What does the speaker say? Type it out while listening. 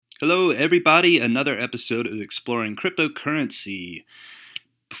Hello, everybody. Another episode of Exploring Cryptocurrency.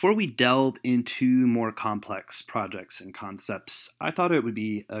 Before we delve into more complex projects and concepts, I thought it would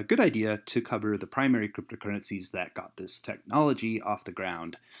be a good idea to cover the primary cryptocurrencies that got this technology off the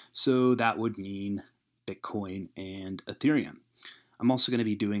ground. So that would mean Bitcoin and Ethereum. I'm also going to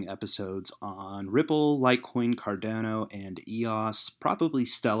be doing episodes on Ripple, Litecoin, Cardano, and EOS, probably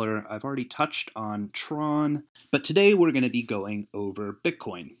Stellar. I've already touched on Tron, but today we're going to be going over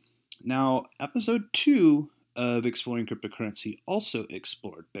Bitcoin. Now, episode 2 of Exploring Cryptocurrency also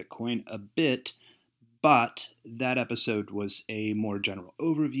explored Bitcoin a bit, but that episode was a more general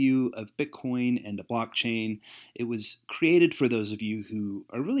overview of Bitcoin and the blockchain. It was created for those of you who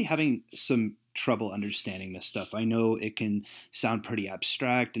are really having some trouble understanding this stuff. I know it can sound pretty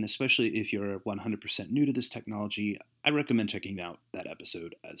abstract, and especially if you're 100% new to this technology, I recommend checking out that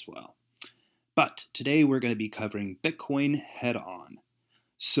episode as well. But today we're going to be covering Bitcoin head on.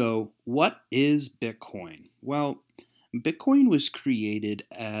 So, what is Bitcoin? Well, Bitcoin was created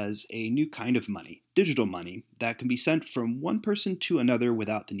as a new kind of money, digital money, that can be sent from one person to another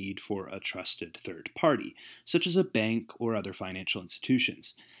without the need for a trusted third party, such as a bank or other financial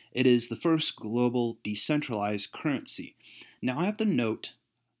institutions. It is the first global decentralized currency. Now, I have to note,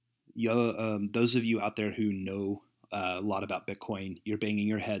 those of you out there who know a lot about Bitcoin, you're banging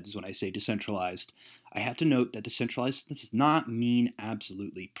your heads when I say decentralized. I have to note that decentralized does not mean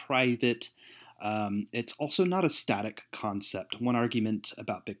absolutely private. It's also not a static concept. One argument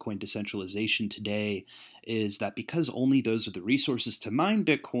about Bitcoin decentralization today is that because only those with the resources to mine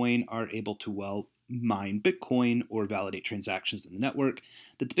Bitcoin are able to, mine Bitcoin or validate transactions in the network,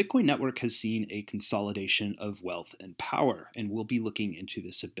 that the Bitcoin network has seen a consolidation of wealth and power. And we'll be looking into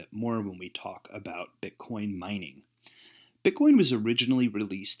this a bit more when we talk about Bitcoin mining. Bitcoin was originally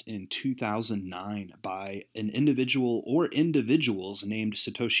released in 2009 by an individual or individuals named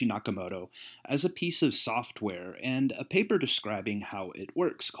Satoshi Nakamoto as a piece of software and a paper describing how it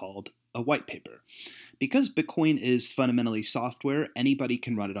works called a white paper. Because Bitcoin is fundamentally software, anybody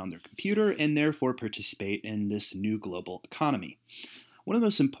can run it on their computer and therefore participate in this new global economy. One of the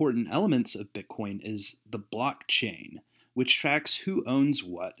most important elements of Bitcoin is the blockchain, which tracks who owns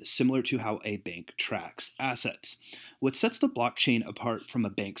what, similar to how a bank tracks assets. What sets the blockchain apart from a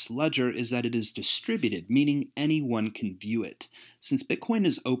bank's ledger is that it is distributed, meaning anyone can view it. Since Bitcoin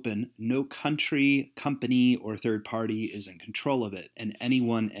is open, no country, company, or third party is in control of it, and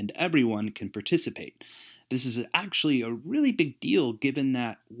anyone and everyone can participate. This is actually a really big deal given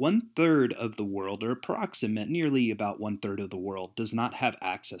that 1/3 of the world, or nearly about 1/3 of the world, does not have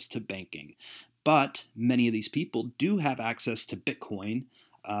access to banking. But many of these people do have access to Bitcoin,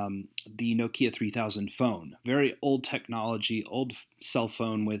 the Nokia 3000 phone. Very old technology, old cell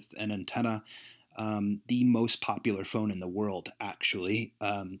phone with an antenna. The most popular phone in the world, actually.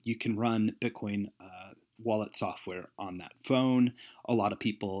 You can run Bitcoin wallet software on that phone. A lot of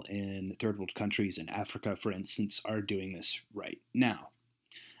people in third world countries in Africa, for instance, are doing this right now.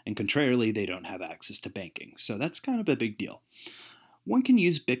 And contrarily, they don't have access to banking. So that's kind of a big deal. One can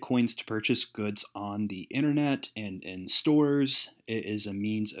use Bitcoins to purchase goods on the internet and in stores. It is a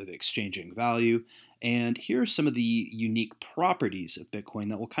means of exchanging value. And here are some of the unique properties of Bitcoin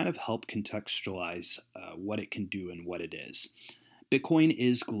that will kind of help contextualize what it can do and what it is. Bitcoin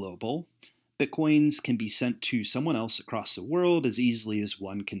is global. Bitcoins can be sent to someone else across the world as easily as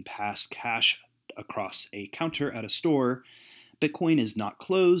one can pass cash across a counter at a store. Bitcoin is not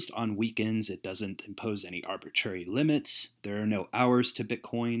closed on weekends. It doesn't impose any arbitrary limits. There are no hours to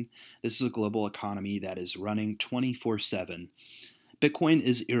Bitcoin. This is a global economy that is running 24/7. Bitcoin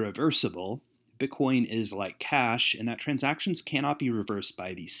is irreversible. Bitcoin is like cash in that transactions cannot be reversed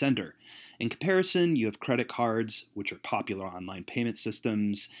by the sender. In comparison, you have credit cards, which are popular online payment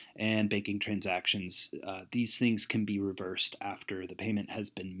systems, and banking transactions. These things can be reversed after the payment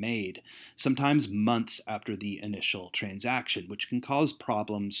has been made, sometimes months after the initial transaction, which can cause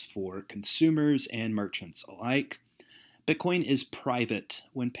problems for consumers and merchants alike. Bitcoin is private.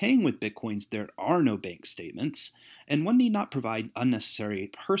 When paying with Bitcoins, there are no bank statements, and one need not provide unnecessary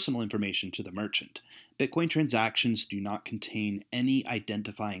personal information to the merchant. Bitcoin transactions do not contain any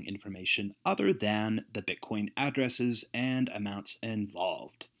identifying information other than the Bitcoin addresses and amounts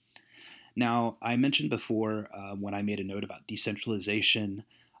involved. Now, I mentioned before when I made a note about decentralization,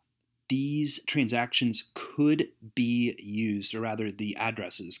 these transactions could be used, or rather, the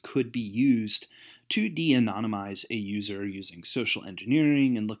addresses could be used to de anonymize a user using social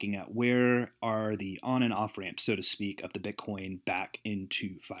engineering and looking at where are the on and off ramps, so to speak, of the Bitcoin back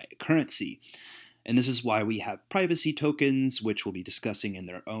into fiat currency. And this is why we have privacy tokens, which we'll be discussing in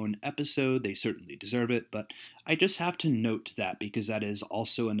their own episode. They certainly deserve it, but I just have to note that because that is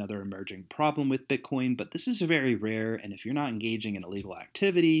also another emerging problem with Bitcoin. But this is very rare, and if you're not engaging in illegal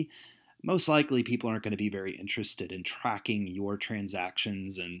activity, most likely people aren't going to be very interested in tracking your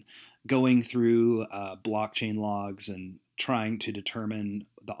transactions and going through blockchain logs and trying to determine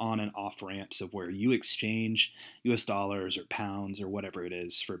the on and off ramps of where you exchange US dollars or pounds or whatever it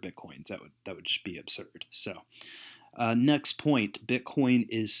is for Bitcoins. That would just be absurd. So, next point, Bitcoin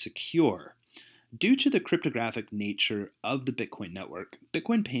is secure. Due to the cryptographic nature of the Bitcoin network,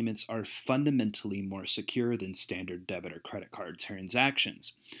 Bitcoin payments are fundamentally more secure than standard debit or credit card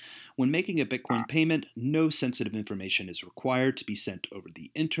transactions. When making a Bitcoin payment, no sensitive information is required to be sent over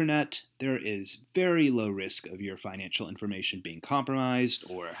the internet. There is very low risk of your financial information being compromised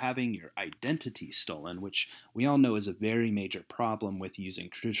or having your identity stolen, which we all know is a very major problem with using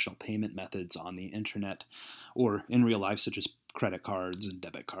traditional payment methods on the internet or in real life, such as credit cards and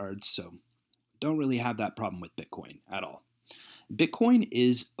debit cards. So, don't really have that problem with Bitcoin at all. Bitcoin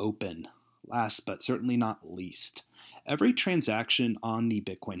is open, last but certainly not least. Every transaction on the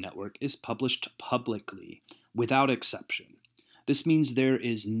Bitcoin network is published publicly, without exception. This means there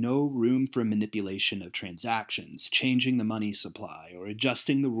is no room for manipulation of transactions, changing the money supply, or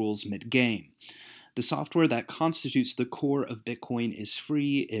adjusting the rules mid-game. The software that constitutes the core of Bitcoin is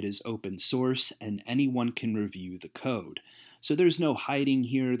free, it is open source, and anyone can review the code. So there's no hiding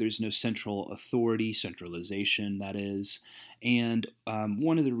here, there's no central authority, centralization, that is. And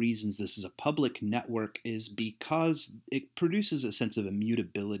one of the reasons this is a public network is because it produces a sense of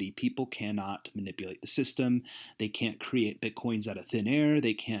immutability. People cannot manipulate the system. They can't create Bitcoins out of thin air.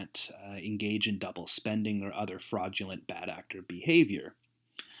 They can't engage in double spending or other fraudulent bad actor behavior.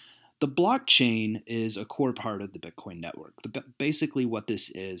 The blockchain is a core part of the Bitcoin network. Basically, what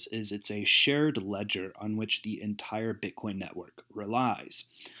this is it's a shared ledger on which the entire Bitcoin network relies.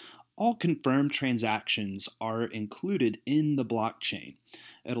 All confirmed transactions are included in the blockchain.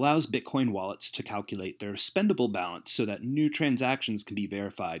 It allows Bitcoin wallets to calculate their spendable balance so that new transactions can be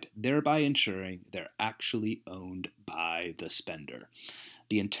verified, thereby ensuring they're actually owned by the spender.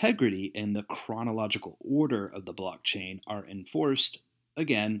 The integrity and the chronological order of the blockchain are enforced,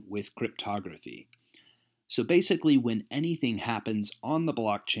 again, with cryptography. So basically, when anything happens on the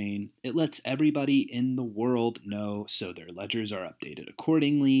blockchain, it lets everybody in the world know so their ledgers are updated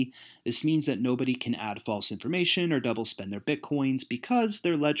accordingly. This means that nobody can add false information or double spend their bitcoins because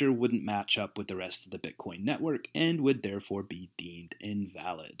their ledger wouldn't match up with the rest of the Bitcoin network and would therefore be deemed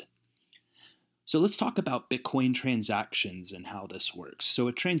invalid. So let's talk about Bitcoin transactions and how this works. So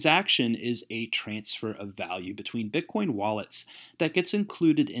a transaction is a transfer of value between Bitcoin wallets that gets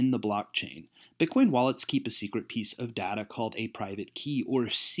included in the blockchain. Bitcoin wallets keep a secret piece of data called a private key or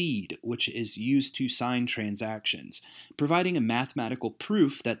seed, which is used to sign transactions, providing a mathematical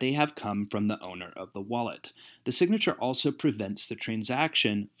proof that they have come from the owner of the wallet. The signature also prevents the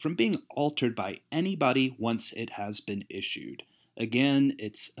transaction from being altered by anybody once it has been issued. Again,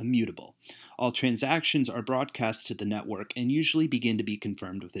 it's immutable. All transactions are broadcast to the network and usually begin to be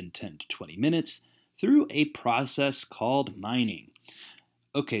confirmed within 10 to 20 minutes through a process called mining.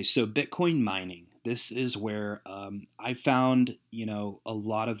 Okay, so Bitcoin mining. This is where I found, a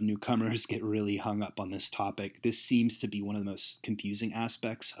lot of newcomers get really hung up on this topic. This seems to be one of the most confusing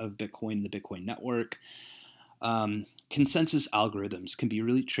aspects of Bitcoin, the Bitcoin network. Consensus algorithms can be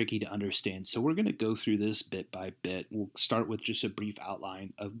really tricky to understand, so we're going to go through this bit by bit. We'll start with just a brief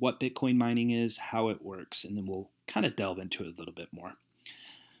outline of what Bitcoin mining is, how it works, and then we'll kind of delve into it a little bit more.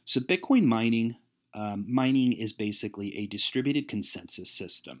 So Bitcoin mining is basically a distributed consensus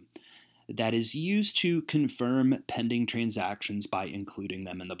system that is used to confirm pending transactions by including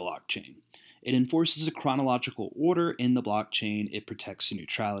them in the blockchain. It enforces a chronological order in the blockchain, it protects the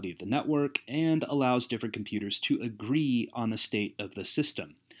neutrality of the network, and allows different computers to agree on the state of the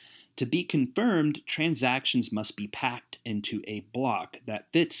system. To be confirmed, transactions must be packed into a block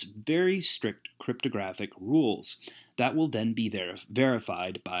that fits very strict cryptographic rules that will then be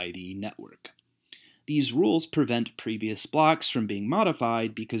verified by the network. These rules prevent previous blocks from being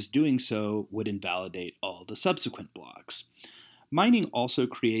modified because doing so would invalidate all the subsequent blocks. Mining also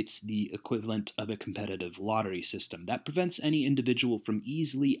creates the equivalent of a competitive lottery system that prevents any individual from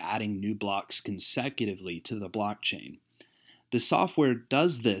easily adding new blocks consecutively to the blockchain. The software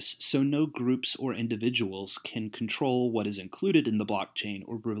does this so no groups or individuals can control what is included in the blockchain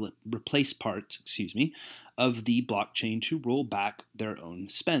or replace parts, of the blockchain to roll back their own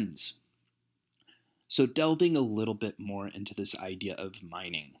spends. So delving a little bit more into this idea of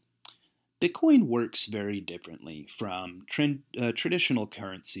mining. Bitcoin works very differently from traditional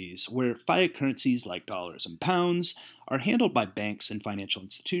currencies, where fiat currencies like dollars and pounds are handled by banks and financial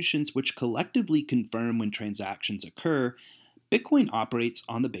institutions, which collectively confirm when transactions occur. Bitcoin operates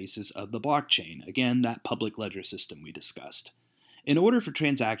on the basis of the blockchain, again, that public ledger system we discussed. In order for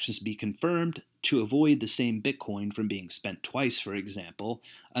transactions to be confirmed, to avoid the same Bitcoin from being spent twice, for example,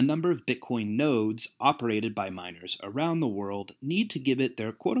 a number of Bitcoin nodes operated by miners around the world need to give it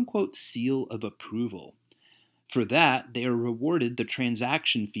their quote unquote seal of approval. For that, they are rewarded the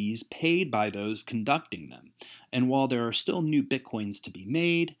transaction fees paid by those conducting them. And while there are still new Bitcoins to be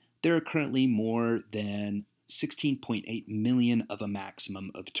made, there are currently more than 16.8 million of a maximum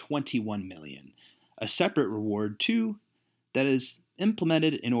of 21 million. A separate reward, too, that is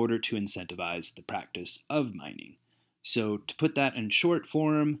implemented in order to incentivize the practice of mining. So, to put that in short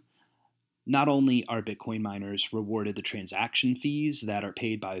form, not only are Bitcoin miners rewarded the transaction fees that are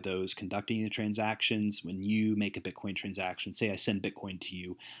paid by those conducting the transactions. When you make a Bitcoin transaction, say I send Bitcoin to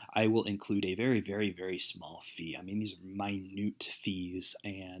you, I will include a very, very, very small fee. I mean, these are minute fees,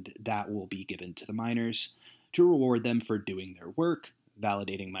 and that will be given to the miners to reward them for doing their work,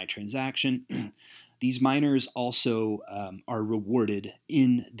 validating my transaction. These miners also are rewarded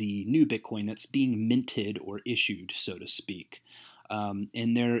in the new Bitcoin that's being minted or issued, so to speak.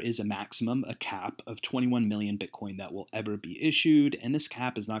 And there is a maximum, a cap of 21 million Bitcoin that will ever be issued, and this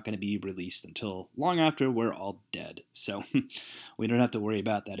cap is not going to be released until long after we're all dead. So we don't have to worry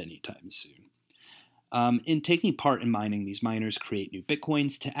about that anytime soon. In taking part in mining, these miners create new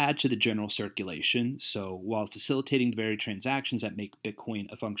Bitcoins to add to the general circulation. So while facilitating the very transactions that make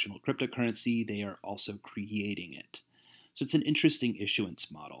Bitcoin a functional cryptocurrency, they are also creating it. So it's an interesting issuance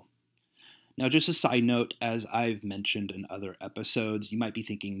model. Now, just a side note, as I've mentioned in other episodes, you might be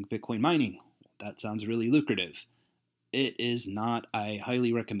thinking Bitcoin mining. That sounds really lucrative. It is not. I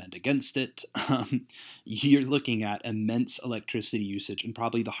highly recommend against it. You're looking at immense electricity usage and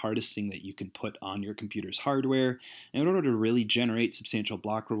probably the hardest thing that you can put on your computer's hardware. In order to really generate substantial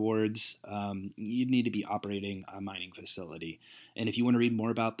block rewards, you need to be operating a mining facility. And if you want to read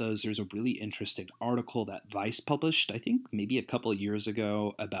more about those, there's a really interesting article that Vice published, I think maybe a couple of years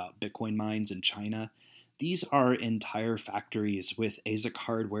ago, about Bitcoin mines in China. These are entire factories with ASIC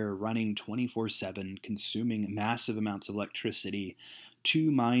hardware running 24/7, consuming massive amounts of electricity to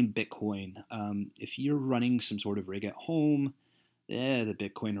mine Bitcoin. If you're running some sort of rig at home, the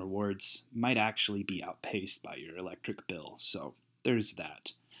Bitcoin rewards might actually be outpaced by your electric bill. So there's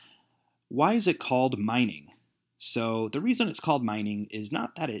that. Why is it called mining? So the reason it's called mining is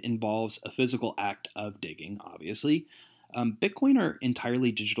not that it involves a physical act of digging, obviously. Bitcoin are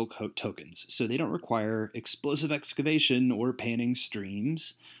entirely digital tokens, so they don't require explosive excavation or panning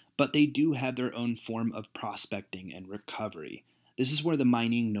streams, but they do have their own form of prospecting and recovery. This is where the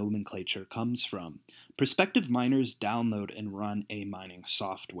mining nomenclature comes from. Prospective miners download and run a mining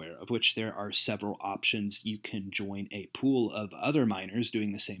software, of which there are several options. You can join a pool of other miners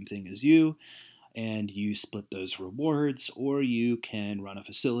doing the same thing as you, and you split those rewards, or you can run a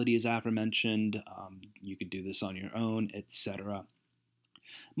facility as aforementioned. You could do this on your own, etc.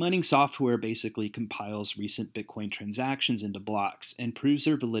 Mining software basically compiles recent Bitcoin transactions into blocks and proves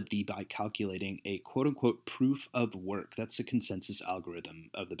their validity by calculating a quote unquote proof of work. That's the consensus algorithm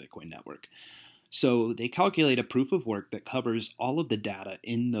of the Bitcoin network. So they calculate a proof of work that covers all of the data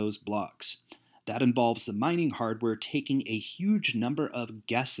in those blocks. That involves the mining hardware taking a huge number of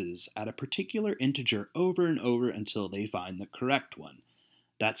guesses at a particular integer over and over until they find the correct one.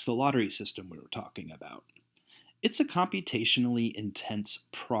 That's the lottery system we were talking about. It's a computationally intense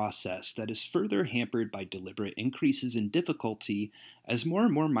process that is further hampered by deliberate increases in difficulty as more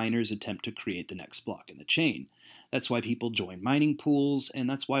and more miners attempt to create the next block in the chain. That's why people join mining pools, and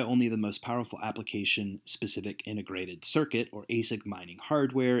that's why only the most powerful application-specific integrated circuit, or ASIC mining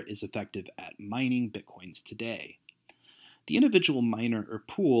hardware, is effective at mining Bitcoins today. The individual miner or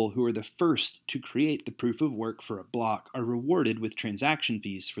pool who are the first to create the proof of work for a block are rewarded with transaction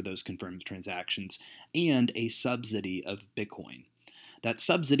fees for those confirmed transactions and a subsidy of Bitcoin. That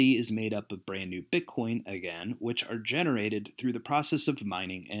subsidy is made up of brand new Bitcoin, again, which are generated through the process of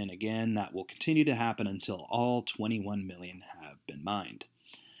mining, and again, that will continue to happen until all 21 million have been mined.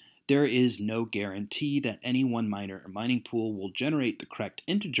 There is no guarantee that any one miner or mining pool will generate the correct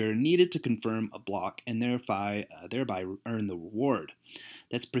integer needed to confirm a block and thereby earn the reward.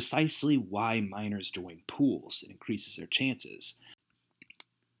 That's precisely why miners join pools. It increases their chances.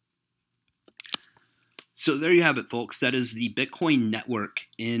 So there you have it, folks. That is the Bitcoin network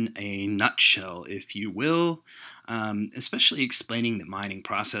in a nutshell, if you will. especially explaining the mining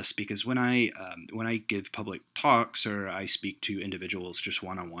process. Because when I give public talks or I speak to individuals just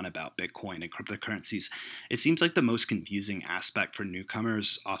one on one about Bitcoin and cryptocurrencies, it seems like the most confusing aspect for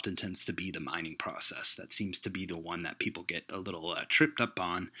newcomers often tends to be the mining process. That seems to be the one that people get a little tripped up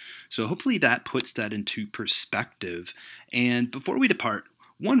on. So hopefully that puts that into perspective. And before we depart,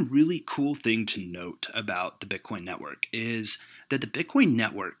 one really cool thing to note about the Bitcoin network is that the Bitcoin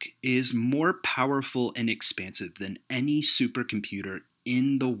network is more powerful and expansive than any supercomputer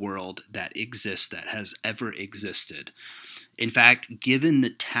in the world that exists, that has ever existed. In fact, given the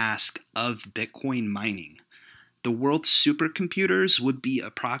task of Bitcoin mining, the world's supercomputers would be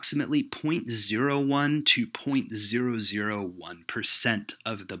approximately zero point zero 0.01 to 0.001%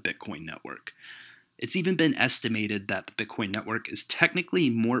 of the Bitcoin network. It's even been estimated that the Bitcoin network is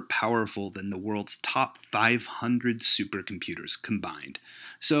technically more powerful than the world's top 500 supercomputers combined.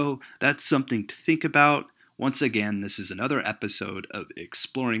 So that's something to think about. Once again, this is another episode of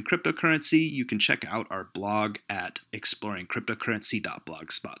Exploring Cryptocurrency. You can check out our blog at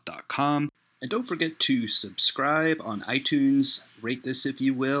exploringcryptocurrency.blogspot.com. And don't forget to subscribe on iTunes, rate this if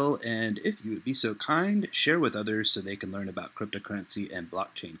you will, and if you would be so kind, share with others so they can learn about cryptocurrency and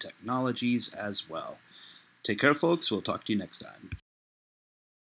blockchain technologies as well. Take care, folks. We'll talk to you next time.